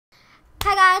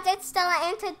Hi guys, it's Stella,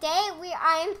 and today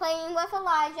I am playing with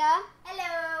Elijah.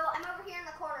 Hello, I'm over here in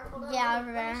the corner. Hold on, Yeah,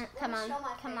 over there. Come on.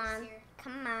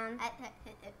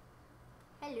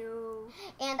 Hello.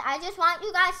 And I just want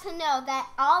you guys to know that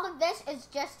all of this is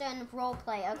just a role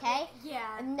play, okay?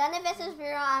 Yeah. None of this is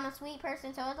real. I'm a sweet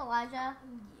person, so is Elijah.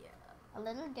 Yeah. A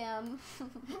little dumb.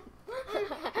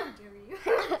 How dare you?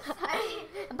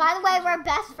 By the way, we're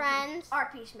best friends.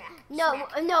 RP smack. No,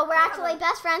 we're actually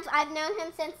best friends. I've known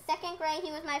him since 2nd grade.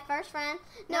 He was my first friend.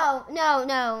 No.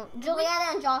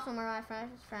 Julietta and Jocelyn were my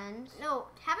first friends. No,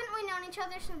 haven't we known each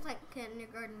other since like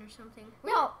kindergarten or something?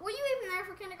 No. Were you even there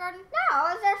for kindergarten? No,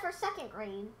 I was there for 2nd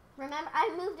grade. Remember, I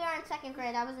moved there in 2nd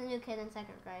grade. I was a new kid in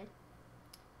 2nd grade.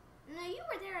 No, you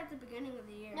were there at the beginning of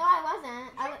the year. No, I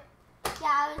wasn't.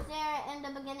 I was there in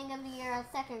the beginning of the year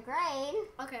of 2nd grade.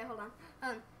 Okay, hold on.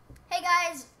 Hey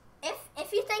guys,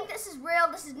 if you think this is real,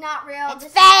 this is not real. It's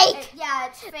fake. Yeah,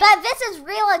 it's fake. But this is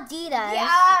real Adidas.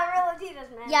 Yeah, real Adidas,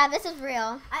 man. Yeah, this is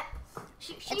real.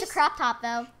 It's a crop top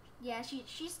though. Yeah,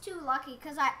 she's too lucky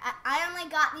because I only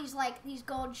got these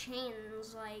gold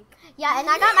chains like. Yeah, and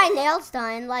I got my nails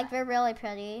done. Like they're really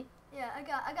pretty. Yeah, I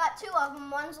got 2 of them.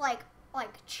 One's like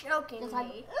choking Just me.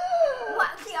 like,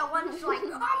 One's like, I'm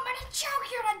gonna choke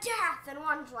you to death, and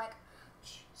one's like,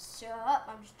 shut up,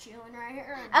 I'm just chilling right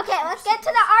here. Okay, let's get to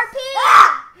the RP.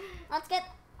 Let's get.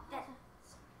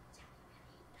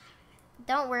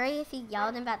 Don't worry if you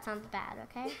yelled and that sounds bad.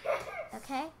 Okay.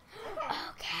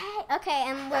 Okay,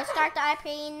 and we'll start the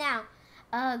RP now.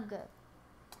 Ugh.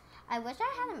 I wish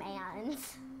I had a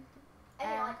man's. And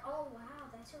you're like, oh wow,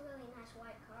 that's a really nice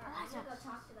white car. I'm gonna go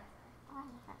talk to that guy.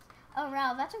 Oh,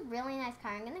 Ralph, that's a really nice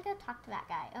car. I'm gonna go talk to that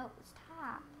guy. Oh,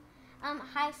 stop.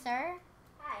 Hi, sir.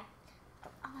 Hi. Oh,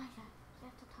 Elijah, you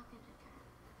have to talk into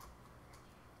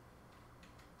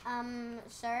the camera.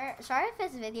 Sir, sorry if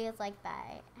this video is like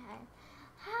that.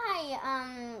 Hi,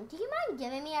 do you mind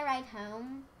giving me a ride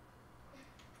home?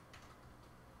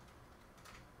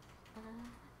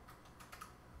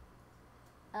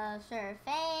 Sure,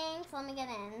 thanks. Let me get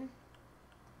in.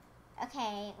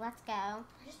 Okay, let's go.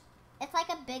 It's like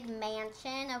a big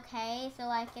mansion, okay? So,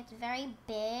 like, it's very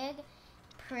big,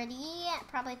 pretty,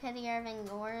 probably prettier than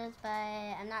yours, but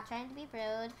I'm not trying to be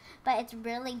rude. But it's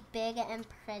really big and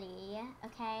pretty,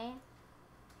 okay?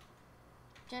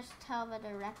 Just tell the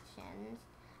directions.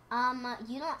 I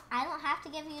don't have to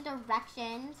give you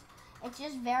directions. It's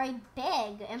just very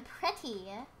big and pretty.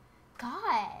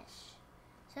 Gosh,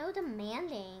 so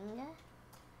demanding.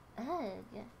 Ugh.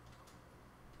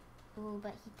 Ooh,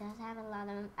 but he does have a lot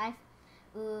of.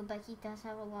 But he does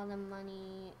have a lot of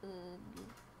money. Ugh.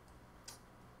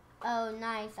 Oh,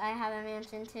 nice. I have a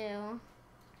mansion too.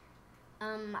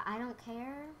 I don't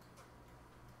care.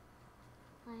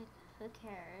 Like, who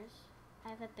cares? I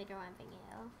have a bigger one than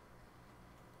you.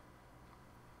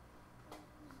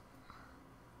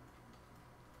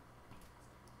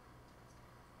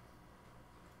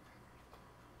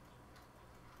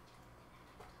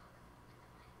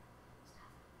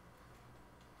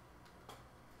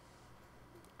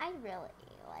 I really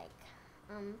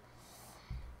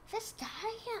this guy.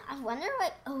 I wonder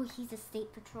what. Oh, he's a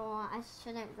state patrol. I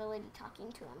shouldn't really be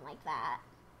talking to him like that.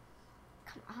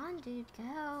 Come on, dude,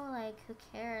 go. Like, who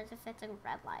cares if it's a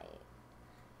red light?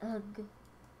 Ugh. Do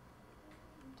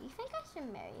you think I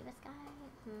should marry this guy?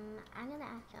 I'm gonna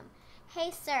ask him.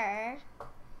 Hey, sir.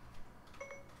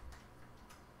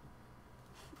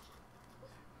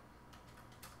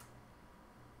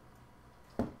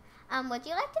 Would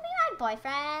you like to be my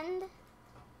boyfriend?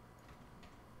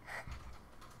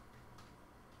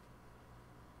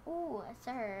 Ooh,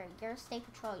 sir, you're state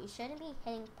patrol. You shouldn't be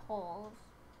hitting poles.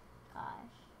 Gosh.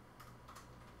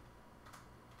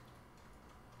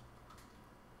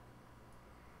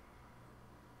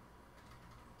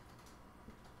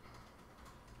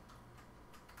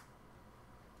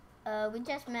 We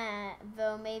just met,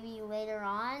 though maybe later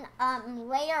on.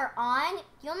 Later on,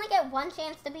 you only get 1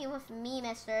 chance to be with me,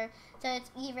 mister. So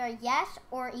it's either yes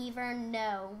or either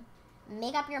no.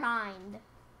 Make up your mind.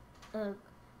 Ugh.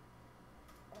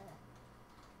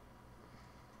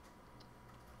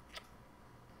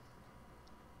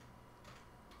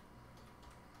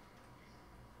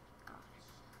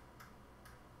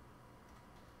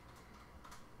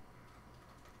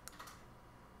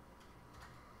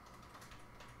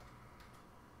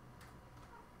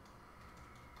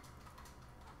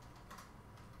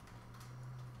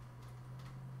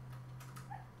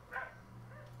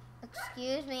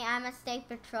 Excuse me, I'm a state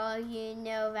patrol. You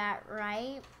know that,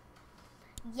 right?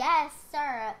 Yes,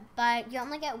 sir, but you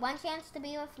only get 1 chance to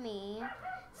be with me.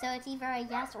 So it's either a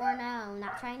yes or no.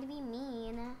 Not trying to be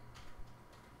mean.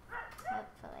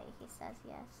 Hopefully he says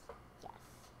yes. Yes.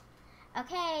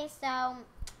 Okay, so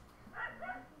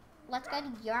let's go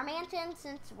to your mansion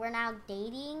since we're now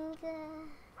dating.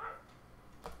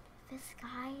 This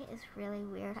guy is really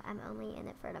weird. I'm only in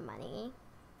it for the money.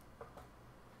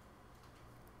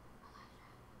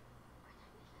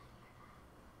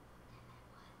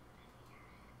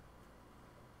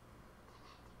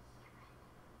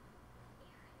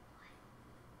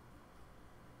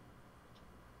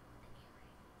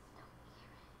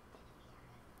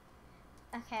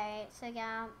 Okay, so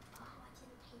yeah.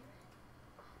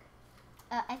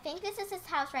 I think this is his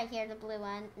house right here, the blue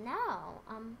one. No.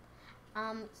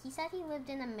 He said he lived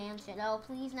in a mansion. Oh,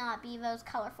 please not be those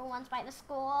colorful ones by the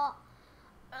school.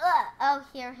 Ugh. Oh,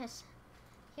 here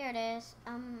it is.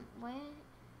 Where?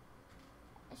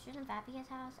 Shouldn't that be his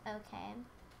house? Okay.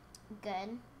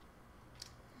 Good.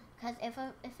 Because if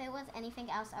it was anything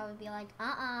else, I would be like,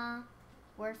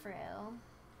 we're through.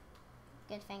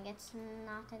 Good thing it's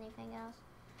not anything else.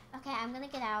 Okay, I'm gonna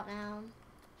get out now.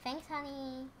 Thanks,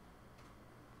 honey.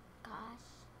 Gosh.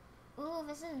 Ooh,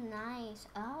 this is nice.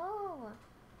 Oh.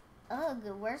 Ugh,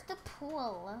 where's the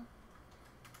pool?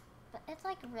 But it's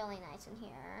like really nice in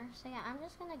here. So yeah, I'm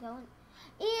just gonna go in.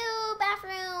 Ew,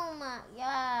 bathroom!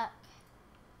 Yuck.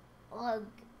 Ugh.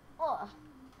 Ugh.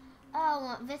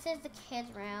 Oh, this is the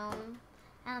kids' room.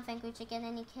 I don't think we should get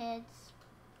any kids.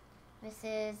 This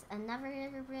is another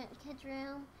kids'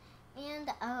 room. And,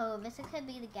 oh, this could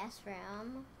be the guest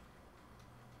room.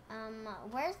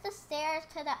 Where's the stairs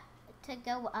to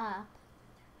go up?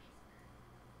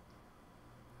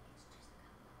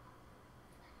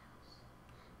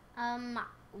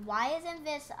 Why isn't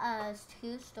this a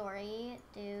 2-story,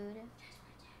 dude?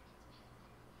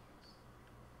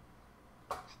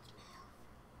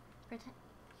 Pretend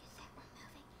you said we're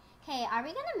moving. Hey, are we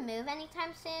gonna move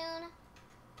anytime soon?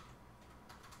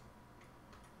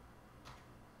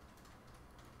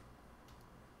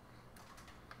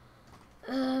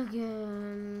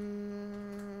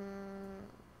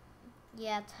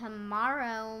 Yeah,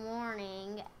 tomorrow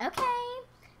morning. Okay.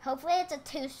 Hopefully it's a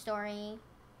 2-story.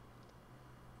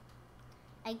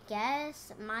 I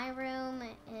guess my room,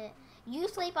 you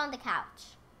sleep on the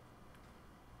couch.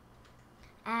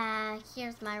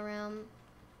 Here's my room.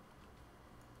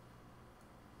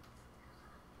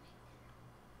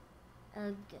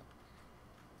 Ugh.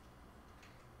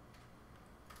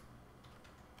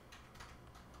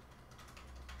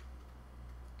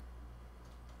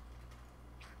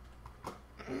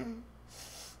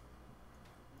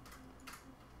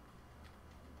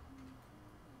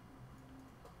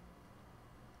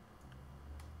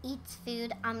 Eats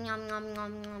food. Nom nom nom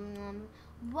nom nom.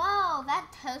 Whoa,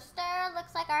 that toaster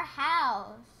looks like our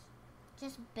house.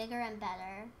 Just bigger and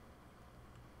better.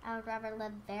 I would rather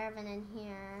live there than in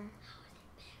here.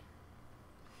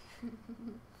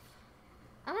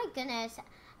 Oh my goodness.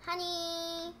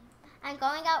 Honey, I'm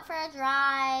going out for a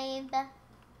drive.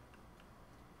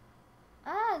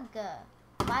 Ugh.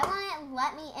 Why won't it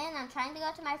let me in? I'm trying to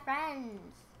go to my friends.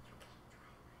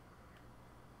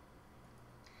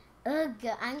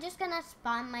 Ugh. I'm just gonna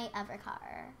spawn my other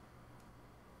car.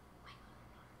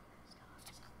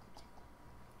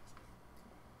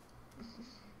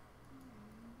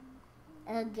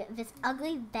 Ugh, this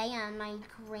ugly van my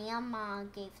grandma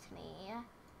gave to me.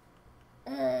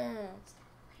 Ugh.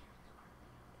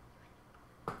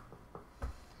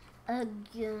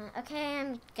 Ugh. Okay,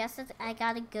 I guess I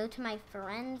gotta go to my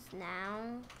friends now.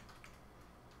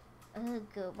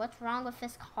 Ugh, what's wrong with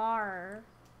this car?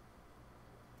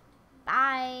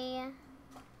 Bye.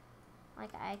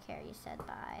 Like I care you said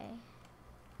bye.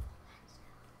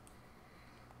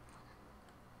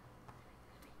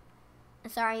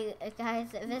 Sorry,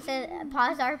 guys. This is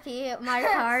pause RP. My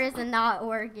car is not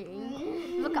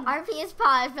working. Look, RP is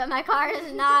paused, but my car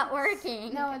is not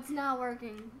working. No, it's not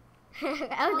working.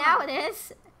 Oh, now it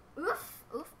is. Oof,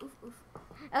 oof, oof, oof.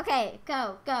 Okay,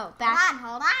 go, back.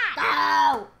 Hold on.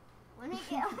 Go. Let me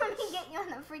get you on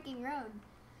the freaking road.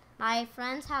 My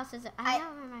friend's house is. I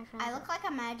don't know where my friend's. I look like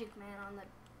a magic man on the.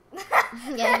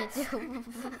 Yeah, you do.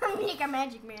 I'm like a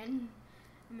magic man.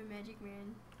 I'm a magic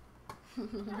man.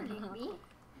 Don't lick me.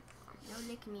 Don't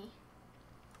lick me.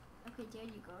 Okay, there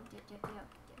you go. There.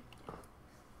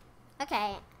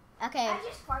 Okay. I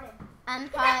just farted.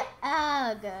 Unpause.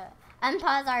 Ugh.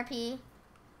 Unpause RP.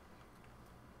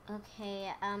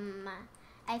 Okay.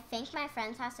 I think my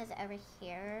friend's house is over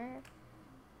here.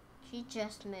 She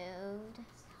just moved.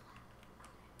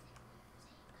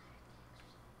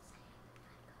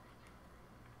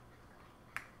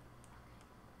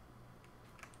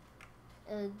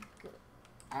 Ugh.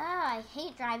 Oh, I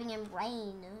hate driving in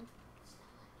rain.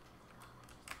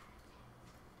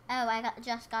 Oh,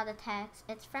 just got a text.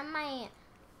 It's from my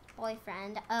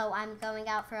boyfriend. Oh, I'm going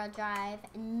out for a drive.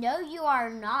 No, you are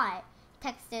not.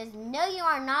 Text is, no, you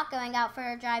are not going out for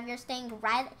a drive. You're staying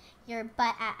right your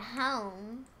butt at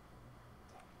home.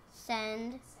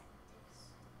 Send.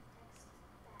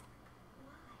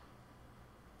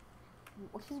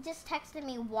 He just texted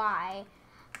me why.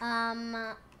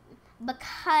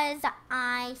 Because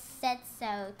I said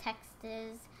so. Text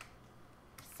is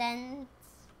send.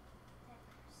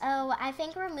 Oh, I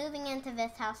think we're moving into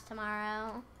this house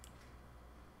tomorrow.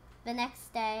 The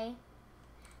next day.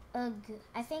 Ugh,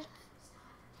 I think.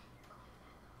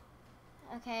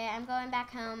 Okay, I'm going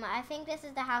back home. I think this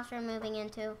is the house we're moving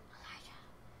into. Elijah,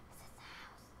 this is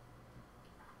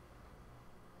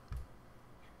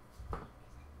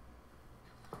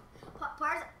the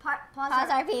Pause Pause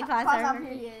RP, pause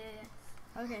RP.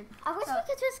 Yeah. Okay. I wish we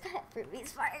could just cut through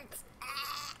these parts.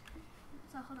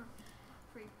 So hold on.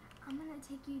 Free. I'm gonna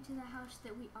take you to the house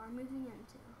that we are moving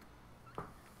into.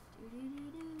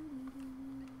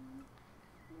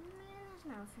 That's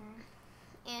not fair.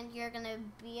 And you're gonna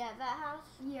be at that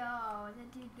house? Yo,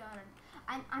 that dude got it.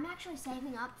 I'm actually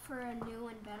saving up for a new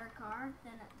and better car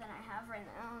than I have right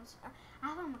now. I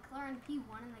have a McLaren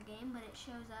P1 in the game, but it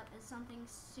shows up as something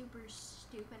super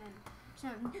stupid and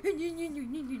some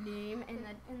name in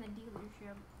the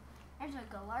dealership. There's a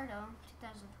Gallardo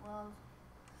 2012.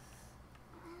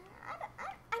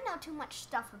 I know too much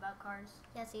stuff about cars.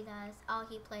 Yes, he does. All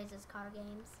he plays is car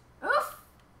games. Oof!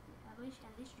 At least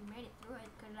you made it through it,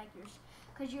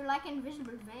 cause you're like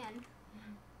Invisible Van.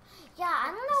 Yeah, I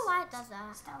don't know why it does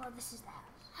that. Stella, this is the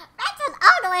house. That's an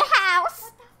ugly house.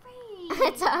 What the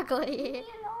freak? It's ugly. Leave me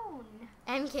alone.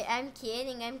 I'm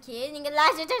kidding.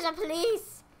 Elijah, there's a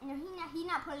police. No, he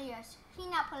not pull us. He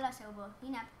not pull us over. He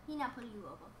not pull you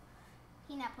over.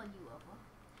 He not pull you over.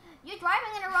 You're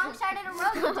driving on the wrong side of the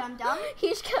road, you dum dum.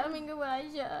 He's coming,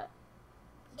 Elijah.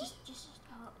 Just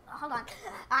hold on.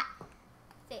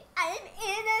 I'm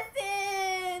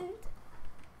innocent.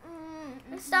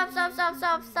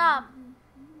 Stop.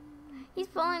 He's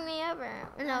pulling me over.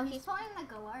 No, he's pulling the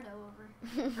Gallardo over.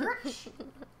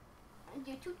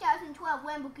 The 2012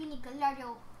 Lamborghini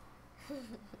Gallardo.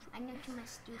 I know too much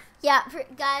stuff. Yeah,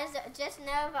 guys, just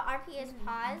know the RP is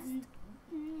paused.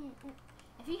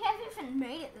 If you haven't even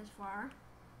made it this far.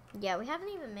 Yeah, we haven't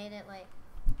even made it, like,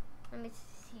 let me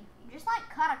see. Just, like,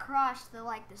 cut across the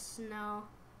snow.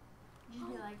 Just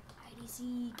be like,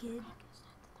 IDC, kid. It's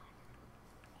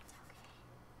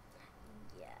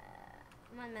okay.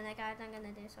 Yeah. 1 minute, guys, I'm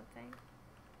gonna do something.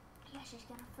 Yeah, she's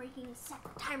gonna freaking set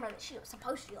the timer that she was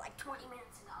supposed to do, like, 20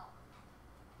 minutes ago.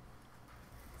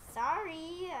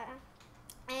 Sorry.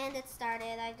 And it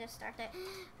started. I just started.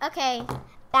 Okay,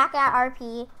 back at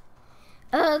RP.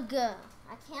 Ugh.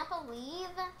 I can't believe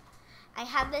I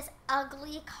have this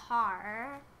ugly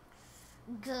car.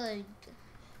 Good.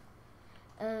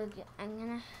 Ugh. I'm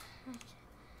gonna.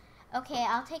 Okay,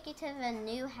 I'll take you to the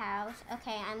new house.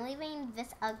 Okay, I'm leaving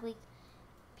this ugly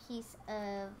piece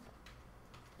of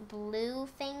blue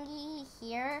thingy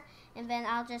here, and then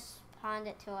I'll just pawn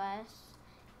it to us.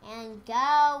 And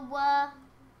go.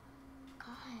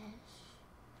 Gosh.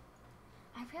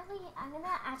 I'm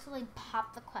gonna actually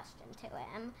pop the question to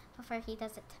him before he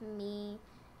does it to me.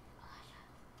 Elijah,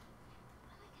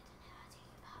 what do I get to know after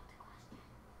you pop the question?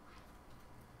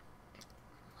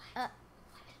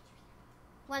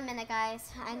 1 minute,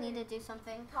 guys. I need to do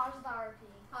something. Pause the RP.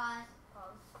 Pause.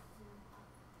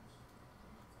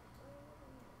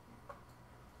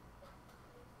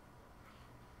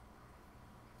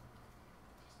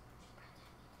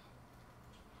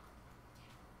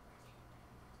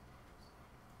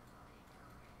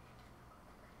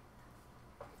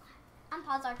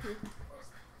 Unpause RP.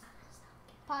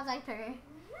 Pause RP.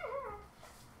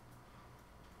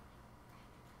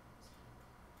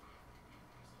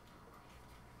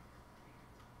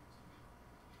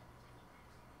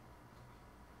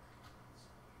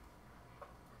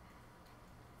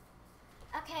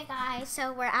 Okay, guys,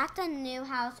 so we're at the new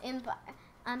house in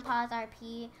Unpause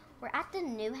RP. We're at the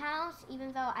new house,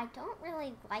 even though I don't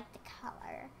really like the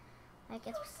color. Like,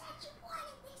 it's. You said you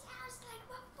wanted this house like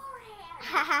beforehand.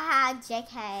 Ha ha ha,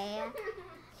 JK.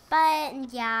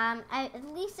 But yeah, at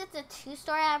least it's a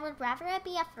 2-story. I would rather it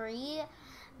be a 3.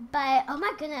 But oh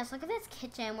my goodness, look at this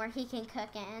kitchen where he can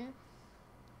cook in.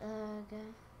 Ugh.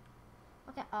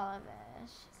 Look at all of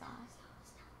this.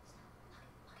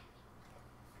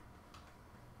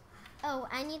 Oh,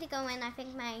 I need to go in. I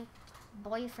think my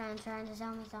boyfriend's trying to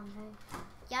tell me something.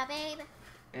 Yeah, babe.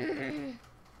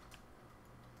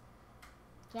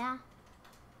 Yeah.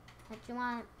 What you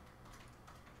want?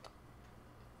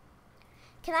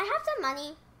 Can I have some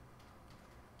money?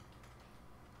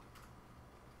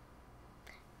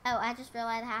 Oh, I just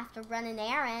realized I have to run an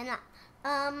errand.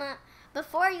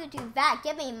 Before you do that,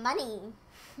 give me money.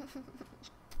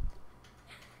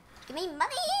 Give me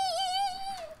money.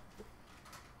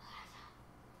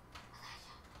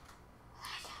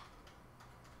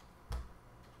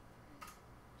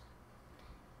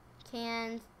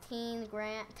 Canteen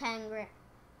grant 10 grand.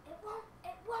 It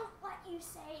won't let you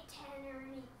say 10 or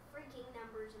any freaking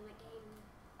numbers in the game.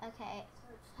 Okay. So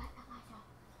it's like the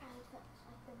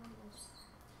numbers.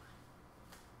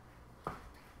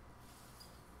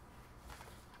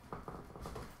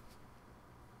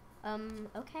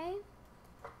 Okay.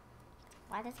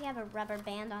 Why does he have a rubber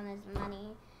band on his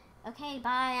money? Okay,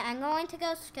 bye. I'm going to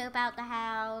go scope out the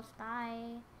house.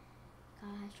 Bye.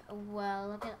 Gosh. Whoa,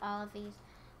 look at all of these.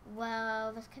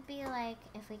 Whoa, this could be like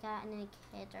if we got any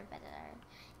kids or better.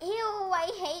 Ew,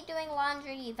 I hate doing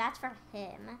laundry. That's for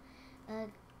him.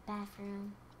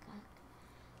 Bathroom.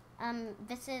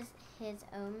 This is his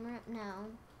own room.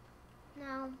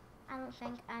 No, I don't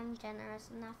think I'm generous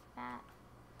enough for that.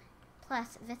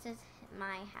 Plus, this is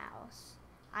my house.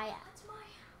 That's my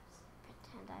house.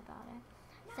 Pretend I bought it.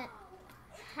 No.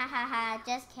 Hahaha,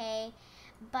 just kidding.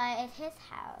 But it's his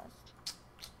house.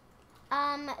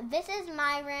 This is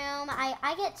my room.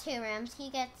 I get 2 rooms. He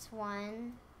gets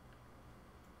 1.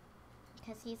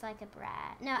 Because he's like a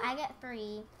brat. No, I get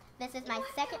 3. This is my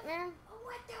second room.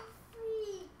 What the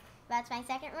freak? That's my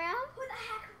second room. Who the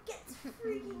heck gets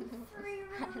freaking 3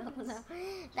 rooms? I don't know.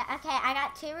 Okay, I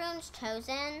got 2 rooms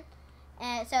chosen.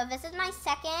 So this is my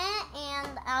second,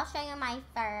 and I'll show you my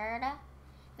third.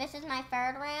 This is my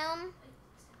third room.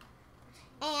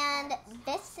 And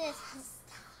this is...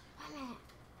 Wait a minute.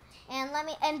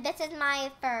 And this is my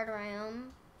third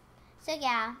room. So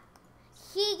yeah,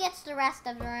 he gets the rest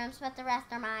of the rooms, but the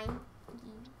rest are mine.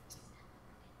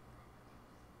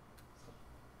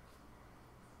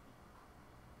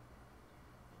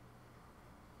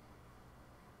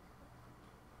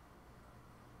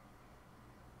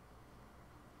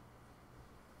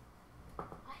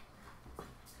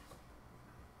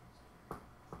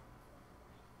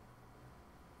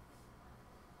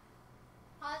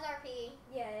 Pause RP.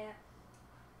 Yeah.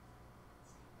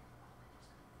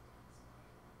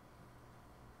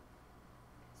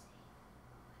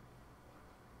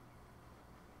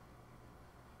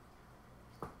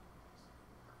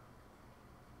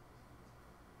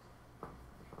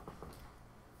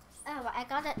 Oh, I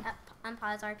got it on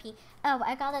pause RP. Oh,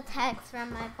 I got a text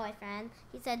from my boyfriend.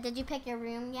 He said, "Did you pick your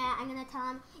room yet?" I'm gonna tell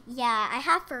him, "Yeah, I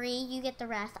have 3. You get the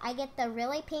rest." I get the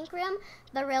really pink room,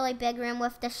 the really big room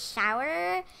with the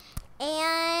shower,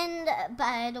 and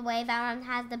by the way, that one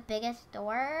has the biggest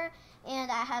door. And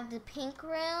I have the pink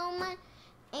room,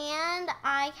 and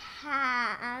I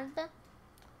have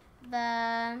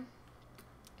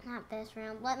not this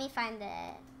room. Let me find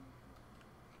it.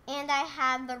 And I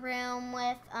have the room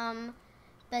with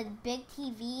the big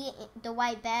TV, the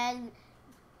white bed,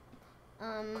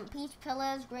 peach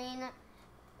pillows, green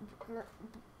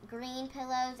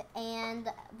pillows,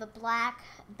 and the black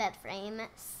bed frame.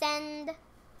 Send.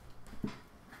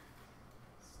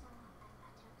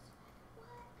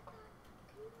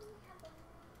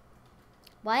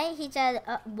 What? He said,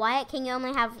 Wyatt, can you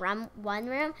only have 1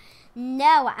 room?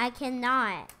 No, I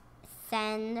cannot.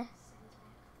 Send.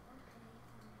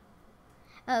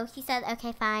 Oh, he said,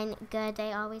 okay, fine, good,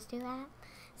 they always do that.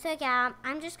 So yeah,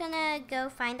 I'm just gonna go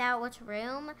find out which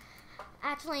room.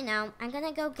 Actually, no, I'm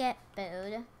gonna go get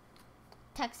food.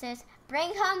 Texas,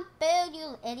 bring home food,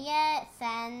 you idiot.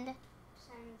 Send.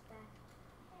 Sends back.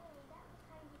 Hey, that was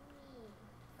kind of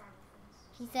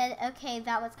mean. He said, okay,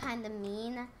 that was kind of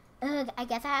mean. Ugh, I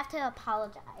guess I have to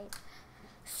apologize.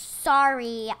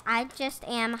 Sorry, I just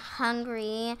am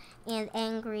hungry and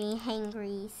angry,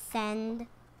 hangry. Send.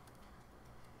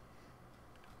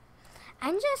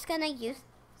 I'm just gonna use...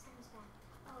 Sends back.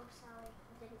 Oh, sorry,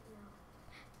 I didn't know.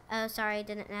 Oh, sorry,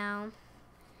 didn't know.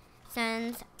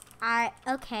 Sends.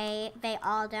 Okay, they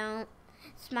all don't.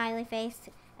 Smiley face,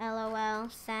 LOL,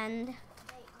 send. They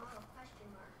all, question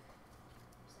mark.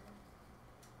 Send.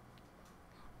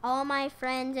 All my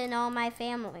friends and all my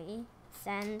family,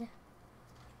 send.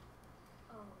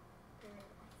 Oh, good.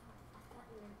 I thought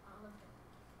you meant all of the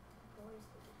boys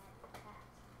that you had in the past.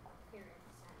 Period.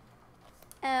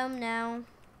 Send. Oh no.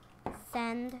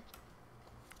 Send.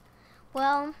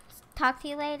 Well, talk to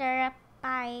you later.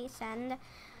 Bye. Send.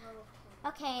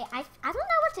 Okay, I don't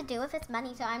know what to do with this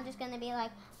money, so I'm just gonna be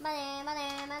like, money,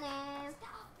 money, money.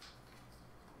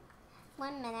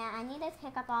 1 minute, I need to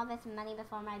pick up all this money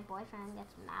before my boyfriend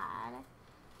gets mad.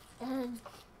 Ugh.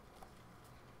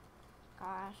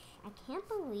 Gosh, I can't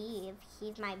believe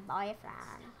he's my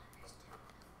boyfriend.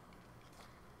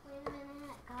 Wait a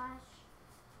minute, gosh.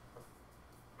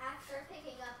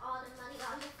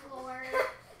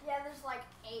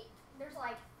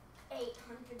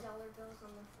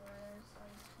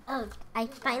 I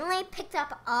finally picked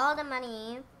up all the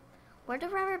money. Where'd the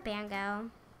rubber band go?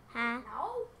 Huh?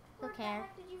 No. Who Where the cares?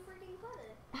 heck did you freaking put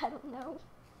it? I don't know.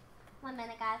 1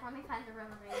 minute, guys. Let me find the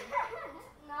rubber band.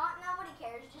 Nobody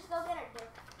cares. Just go get her.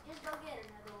 Just go get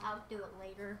another one. I'll do it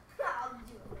later. I'll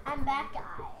do it. I'm back,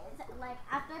 guys. Like,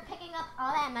 after picking up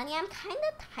all that money, I'm kind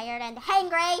of tired and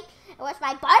hangry. I wish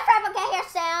my boyfriend would get here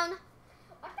soon.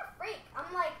 What the freak?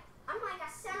 I'm like a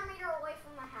centimeter away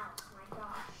from the house. My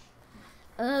gosh.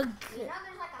 Ugh. You know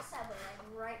there's like a subway like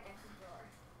right next to the door.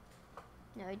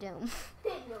 No, I don't.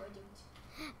 No, I didn't.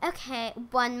 Okay,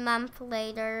 1 month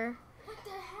later. What the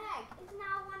heck? It's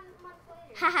now 1 month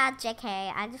later. Haha,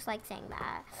 JK. I just like saying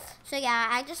that. So yeah,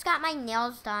 I just got my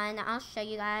nails done. I'll show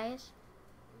you guys.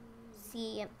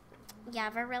 See, yeah,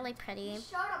 they're really pretty. You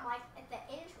showed them like at the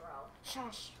intro.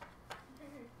 Shush.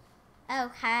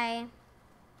 Okay.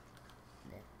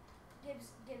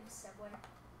 Give Subway.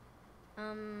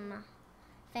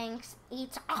 Thanks. Eat.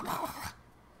 It's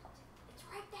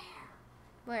right there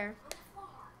Where? on the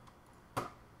floor.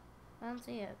 I don't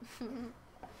see it.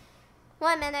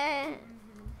 1 minute.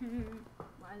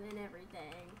 More than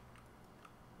everything.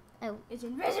 Oh. It's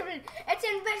invisible. It's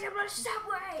invisible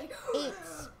Subway.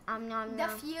 Eats. Nom, The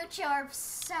nom. future of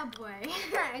Subway.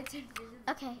 It's invisible.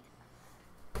 Okay.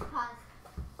 Pause.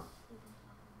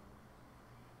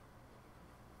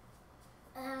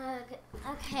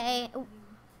 Okay.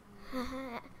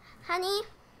 Honey,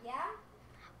 Yeah?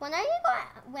 when are you going?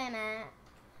 Wait a minute.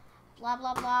 Blah,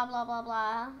 blah, blah, blah, blah,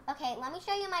 blah. Okay, let me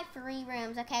show you my 3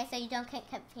 rooms, okay? So you don't get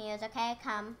confused, okay?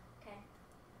 Come. Okay.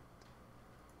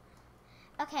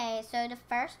 Okay, so the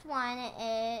first one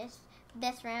is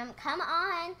this room. Come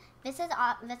on. This is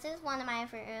one of my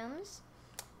rooms.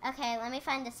 Okay, let me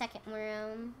find the second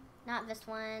room. Not this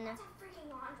one. That's a freaking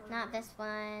laundry Not room. this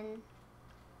one.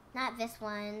 Not this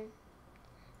one.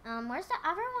 Where's the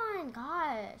other one?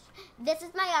 Gosh. This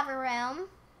is my other room.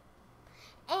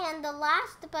 And the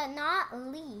last but not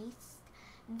least,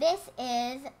 this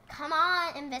is, come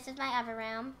on, and this is my other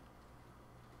room.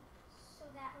 So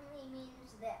that only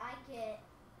means that I get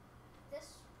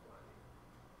this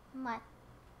one. What?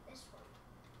 This one.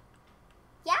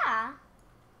 Yeah.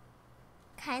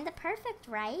 Kind of perfect,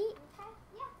 right? Okay.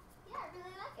 Yeah, I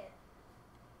really like it.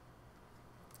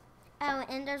 Oh,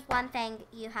 and there's one thing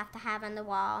you have to have on the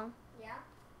wall. Yeah?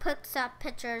 Puts up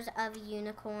pictures of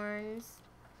unicorns.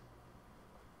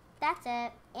 That's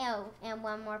it. Ew, and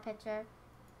one more picture.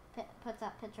 Puts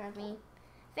up picture of me.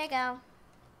 There you go.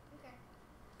 Okay.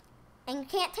 And you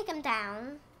can't take them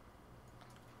down.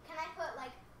 Can I put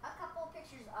like a couple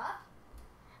pictures up?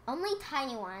 Only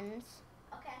tiny ones.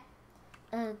 Okay.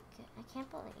 Ugh, I can't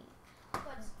believe.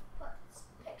 Puts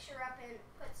picture up and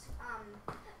puts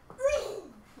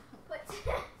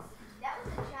that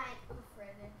was a giant oof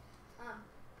right there. I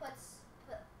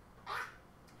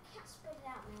can't spit it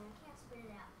out, man. I can't spit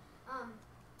it out.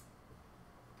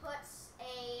 Puts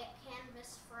a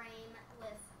canvas frame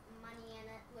with money in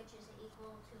it, which is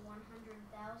equal to 100,000.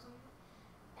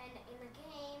 And in the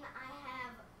game, I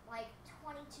have like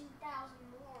 22,000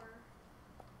 more.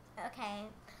 Okay.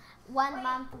 1 Wait.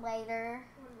 month later.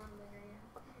 1 month later,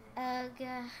 yeah. Ugh,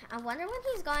 I wonder when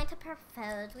he's going to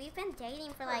propose. We've been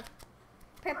dating for like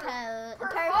propose.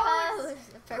 Propose.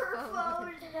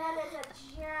 Propose. That is a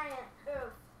giant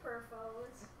oof.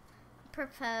 Propose.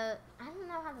 Propose. I don't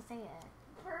know how to say it.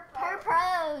 Proposes.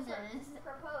 Proposes.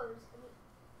 Propose.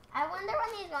 I wonder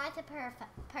when he's going to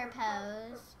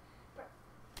propose.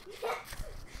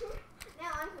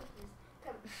 Now I'm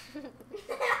confused.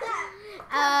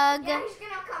 Ugh. Yeah, he's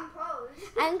gonna compose.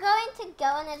 I'm going to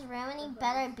go in his room and he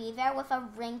better be there with a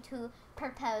ring to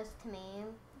propose to me.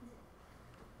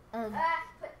 Ugh.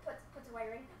 Puts away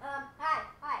ring.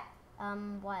 Hi.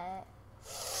 What?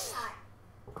 Hi.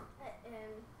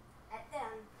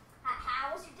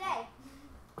 How was your day?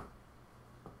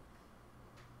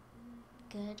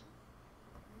 Good.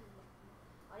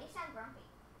 Why do you sound grumpy?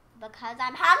 Because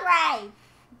I'm hungry.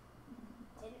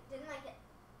 Didn't like it.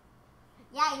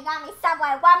 Yeah, you got me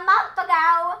Subway 1 month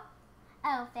ago.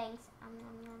 Oh, thanks.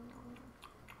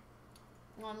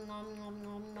 Nom nom nom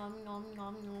nom nom nom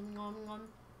nom nom nom nom.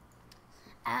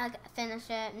 Finish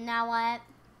it. Now what?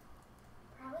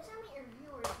 Probably some of your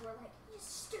viewers were like, "You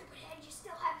stupid head! You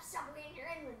still have Subway in your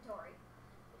inventory."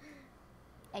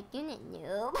 I didn't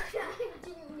know. I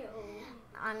didn't know.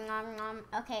 Nom nom.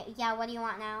 Okay. Yeah. What do you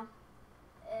want now?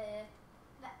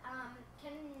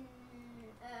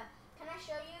 Can I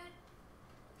show you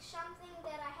something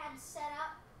that I had set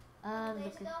up a couple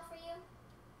days ago for you?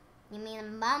 You mean a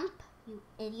month? You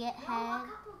idiot No, head. a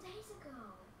couple days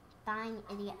ago. Fine,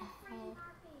 idiot I'm gonna head. freaking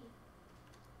RP.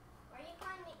 Why are you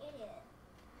calling me idiot?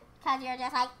 Because you're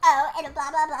just like, oh, and blah,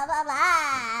 blah, blah, blah, blah,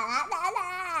 blah, blah,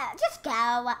 blah. Just go. I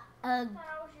thought I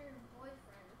was your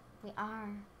boyfriend. We are.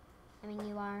 I mean,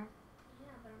 you are.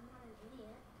 Yeah, but I'm not an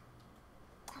idiot.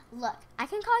 Look, I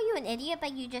can call you an idiot,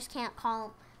 but you just can't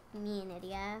call me an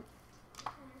idiot.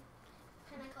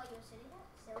 Can I call you a silly head?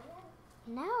 Silly head?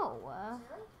 No.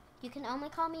 Silly? You can only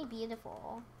call me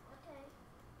beautiful.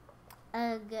 Okay.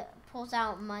 Ugh, pulls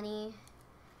out money.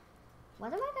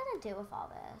 What am I gonna do with all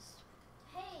this?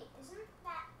 Hey, isn't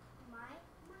that my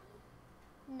money?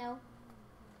 No.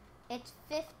 It's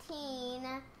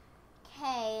 15K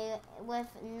with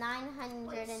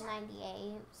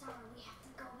 998. Summer, we have to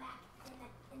go back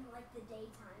in like the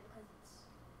daytime because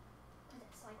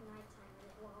it's like nighttime and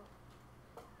it won't.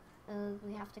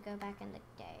 We have to go back in the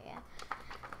day.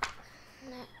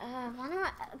 Why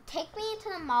don't take me to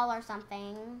the mall or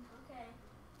something? Okay.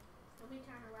 Let me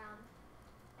turn around.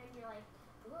 And you're like,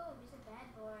 ooh, he's a bad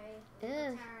boy. Ooh.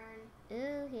 Legal turn.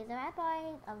 Ooh, he's a bad boy.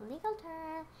 A legal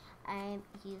turn. I'm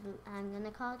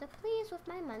gonna call the police with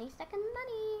my money stuck in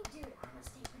money. Dude, I'm a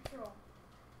state patrol.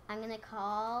 I'm gonna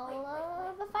call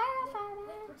Wait, the firefighter.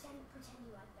 Wait, pretend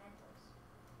you like bad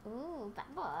boys. Ooh, bad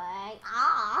boy.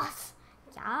 Yas.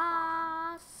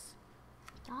 Yas.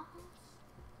 Yas.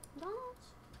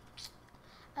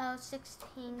 Oh,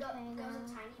 16K Goes now. a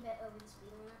tiny bit over the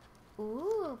speed limit.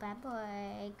 Ooh, bad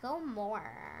boy. Go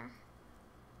more.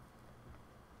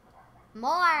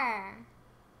 More.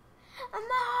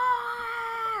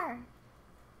 More.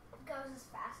 Goes as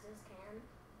fast as can.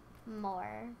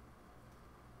 More.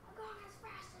 I'm going as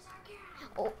fast as I can.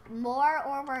 Oh, more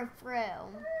or we're through.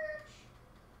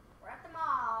 We're at the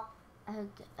mall.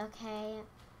 Okay.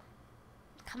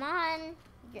 Come on.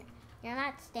 You're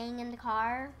not staying in the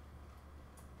car.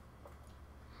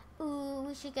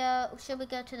 Ooh, should we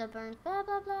go to the burns? Blah,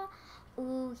 blah, blah.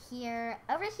 Ooh, here.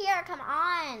 Over here, come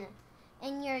on.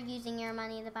 And you're using your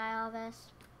money to buy all this.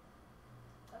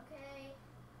 Okay.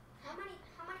 How many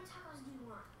tacos do you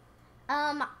want?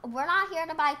 We're not here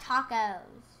to buy tacos.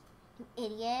 You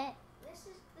idiot. This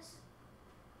is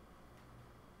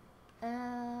you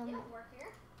don't work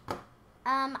here.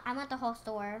 I want the whole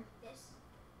store. This.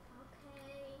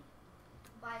 Okay.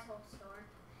 Buys whole store.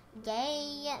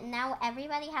 Yay. Now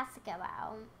everybody has to go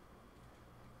out.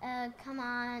 Come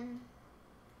on.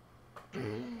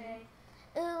 Okay.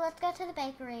 Ooh, let's go to the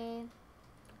bakery.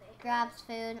 Grabs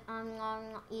food,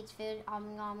 eats food,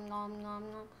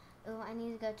 Ooh, I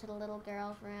need to go to the little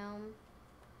girl's room.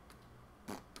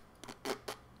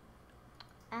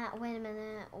 Wait a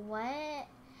minute, what?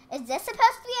 Is this supposed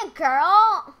to be a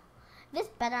girl? This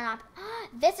better not.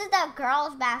 This is the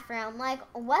girl's bathroom. Like,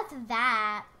 what's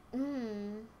that? I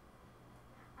mean,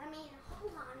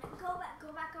 hold on. Go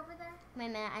back over there. Wait a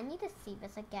minute, I need to see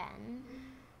this again.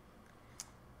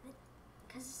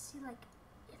 Cause see, like,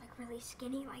 you're like really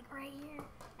skinny, like right here,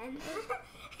 and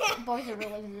Boys are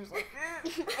really just like.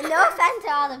 No offense to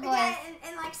all the boys. yeah,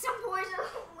 and like some boys are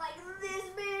like this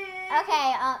big.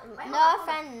 Okay, Wait, no hold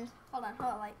on. offense. Hold on.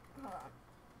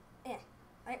 Yeah.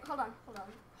 Like, hold on.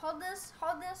 Hold this,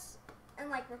 and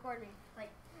like record me.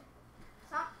 Like,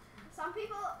 some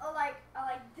people are like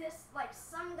this. Like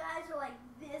some guys are like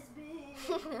this big,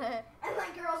 and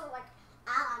like girls are like,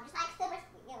 I'm just like super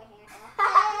skinny over here.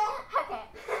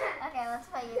 Okay, let's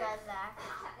put you guys back.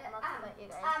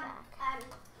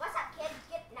 What's up, kid?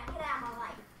 Get out of my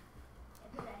life. Yeah,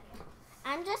 put that here.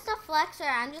 I'm just a flexer.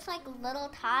 I'm just like little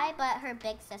Ty, but her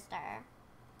big sister.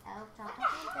 Oh, chocolate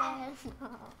princess. I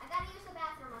gotta use the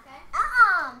bathroom, okay?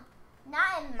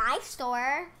 Not in my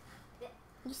store.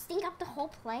 You stink up the whole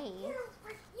place. You don't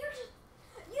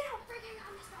freaking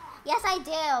understand. Yes, I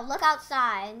do. Look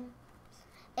outside.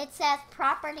 It says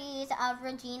properties of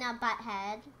Regina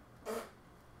Butthead.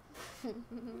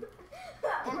 Regina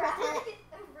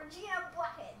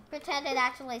Butthead. Pretend it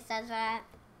actually says that.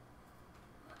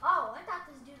 Oh, I thought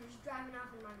this dude was driving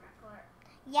off in my car.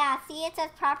 Yeah, see, it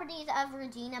says properties of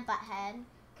Regina Butthead.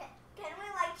 Can we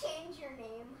like change your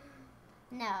name?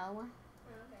 No, Oh,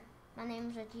 okay. my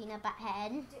name's Regina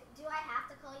Butthead. Do I have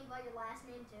to call you by your last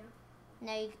name too?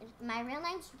 No, my real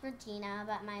name's Regina,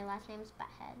 but my last name's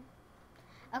Butthead.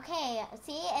 Okay,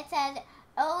 see, it says the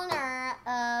owner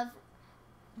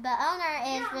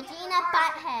is Regina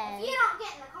Butthead. If you don't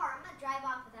get in the car, I'm gonna drive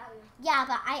off without you. Yeah,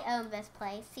 but I own this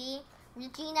place. See,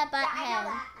 Regina Butthead.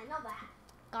 Yeah, I know that.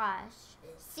 Gosh,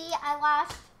 see, I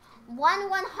lost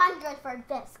 1/100 for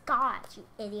this. Gosh, you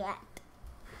idiot!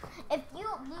 If you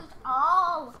lose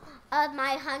all of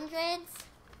my hundreds,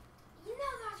 You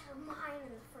know those are mine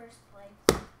in the first place.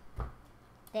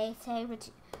 they say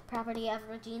property of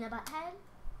Regina Butthead.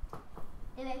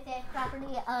 Did they say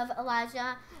property of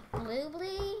Elijah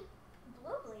Bluebly? Blue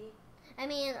Absolutely. I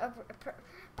mean,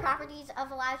 properties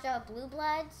of Elijah Blue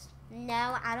Bloods.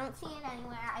 No, I don't see it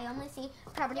anywhere. I only see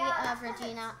property of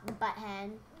Regina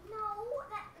Butthead. No,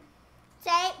 that.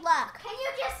 Say, look. Can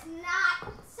you just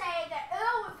not say that?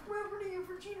 Oh, it's property of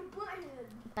Regina Butthead.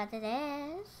 But it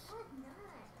is. What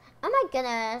not? Oh my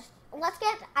goodness. Let's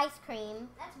get ice cream.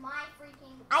 That's my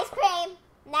freaking. Ice cream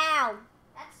now.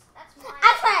 That's my.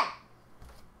 Ice cream.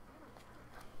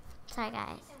 Sorry,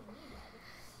 guys.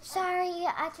 Sorry,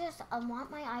 I just want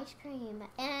my ice cream,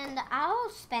 and I'll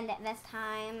spend it this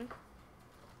time.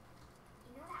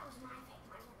 You know that was my fake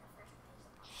mine in the first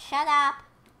place. Shut up.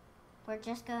 We're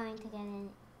just going to get in.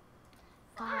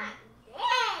 Fine.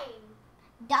 Game.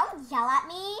 Don't yell at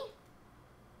me.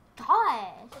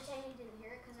 Gosh. Pretend you didn't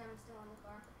hear it because I'm still in the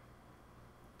car.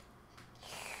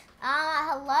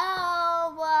 Hello.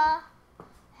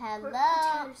 Hello.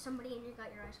 Pretend there's somebody and you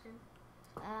got your ice cream.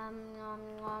 I'm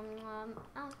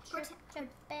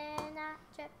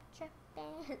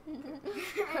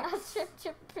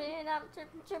tripping. I'm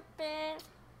tripping.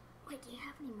 Wait, do you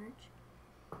have any merch?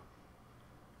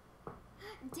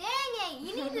 Dang it!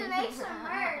 You need to make some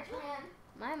merch, man.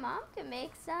 My mom can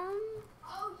make some.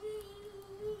 Oh,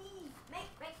 yeah.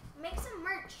 Make some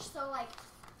merch. So like.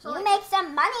 You make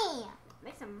some money.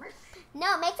 Make some merch.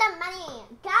 No, make some money.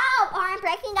 Go, or I'm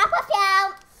breaking up with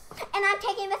you. And I'm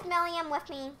taking this million with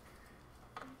me.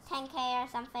 10K or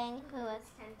something. Who is?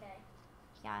 10K.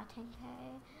 Yeah, 10K.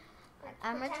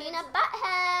 I'm Pretend Regina it's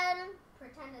Butthead.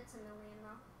 Pretend it's $1 million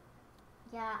though.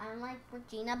 Yeah, I'm like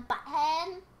Regina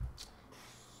Butthead.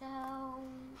 So.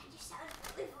 You sound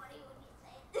really funny when you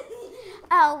say it.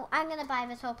 Oh, I'm gonna buy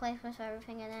this whole place with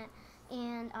everything in it.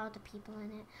 And all the people in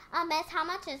it. Miss, how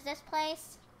much is this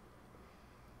place?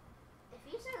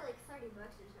 If you said like $30 or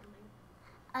something.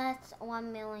 It's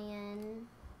 1 million.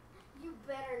 You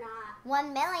better not.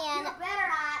 1 million. You better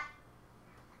not.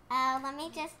 Oh, let me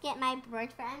just get my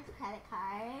boyfriend's credit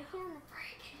card.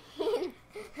 He'll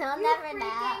You never freaking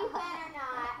know. better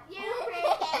not. You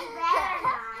freaking better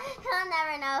not. He'll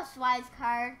never know Swide's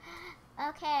card.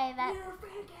 Okay, that. You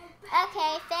freaking better.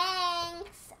 Okay,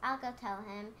 thanks. I'll go tell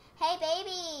him. Hey,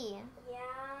 baby.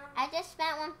 Yeah. I just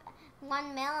spent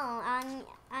one mil on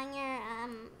your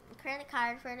credit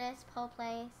card for this whole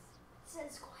place.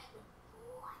 Says quietly.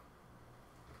 What?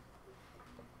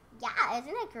 Yeah, isn't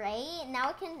it great? Now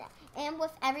we can, and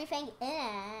with everything in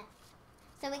it,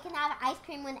 so we can have ice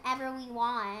cream whenever we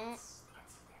want.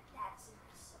 That's nice.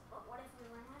 But what if we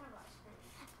run out of ice cream?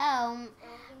 Oh,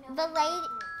 the lady,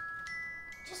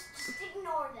 Just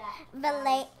ignore that.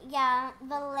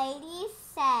 the lady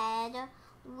said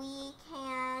we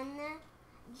can.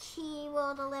 She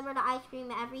will deliver the ice cream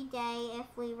every day if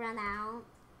we run out.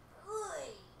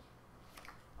 Wait.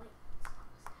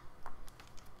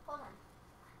 Hold on.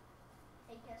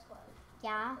 Hey, guess what?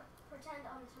 Yeah. Pretend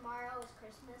tomorrow is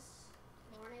Christmas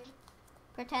morning.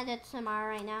 Pretend it's tomorrow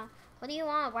right now. What do you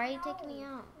want? Why are you taking me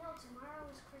out? No,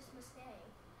 tomorrow is Christmas Day.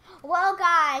 Well,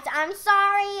 guys, I'm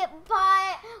sorry,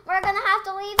 but we're gonna have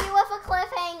to leave you with a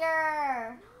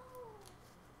cliffhanger. No.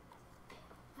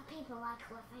 But people like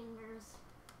cliffhangers.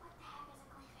 What the heck is a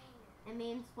cliffhanger? It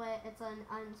means what? It's an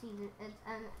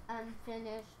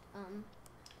unfinished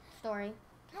story.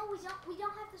 No, we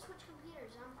don't have to switch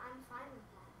computers. I'm fine with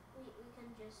that. We can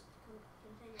just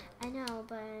continue. I know,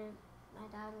 but my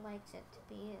dad likes it to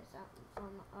be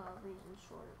some reason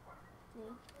short.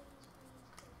 Yeah.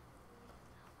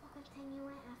 We'll continue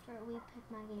it after we pick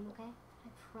my game, okay? I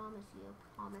promise you.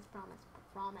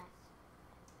 Promise.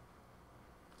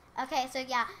 Okay, so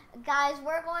yeah, guys,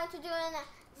 we're going to do an.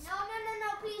 No,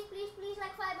 please,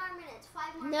 like 5 more minutes.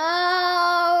 5 more minutes.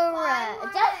 No! 5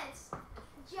 more minutes.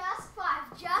 Just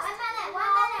 5. Just 1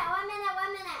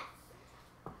 minute.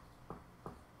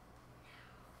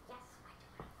 Yes,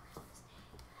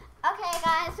 Okay,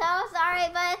 guys, so sorry,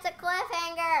 but it's a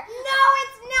cliffhanger. No,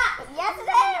 it's not. Yes, it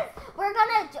is. We're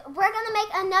gonna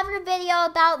make another video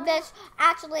about this.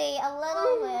 Actually, a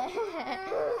little bit.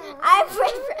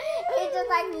 He's just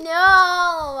like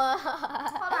no.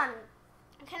 Hold on.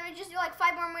 Can we just do like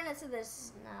 5 more minutes of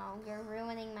this? No, you're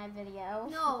ruining my video.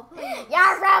 No, please.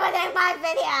 You're ruining my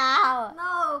video.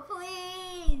 No,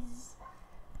 please.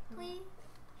 Please.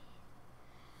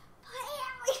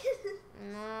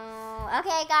 No.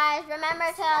 Okay, guys, remember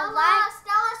to Stella.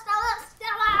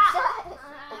 like.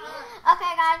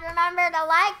 Okay, guys, remember to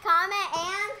like, comment,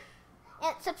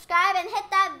 and subscribe, and hit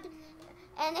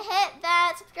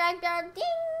that subscribe bell. Ding.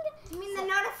 You mean the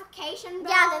notification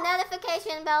bell? Yeah, the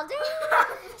notification bell. Ding.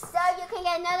 So you can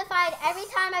get notified every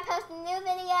time I post new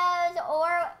videos,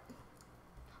 or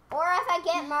if I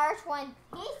get merch when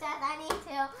he says I need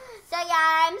to. So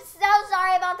yeah, I'm so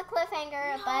sorry about the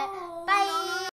cliffhanger, but bye.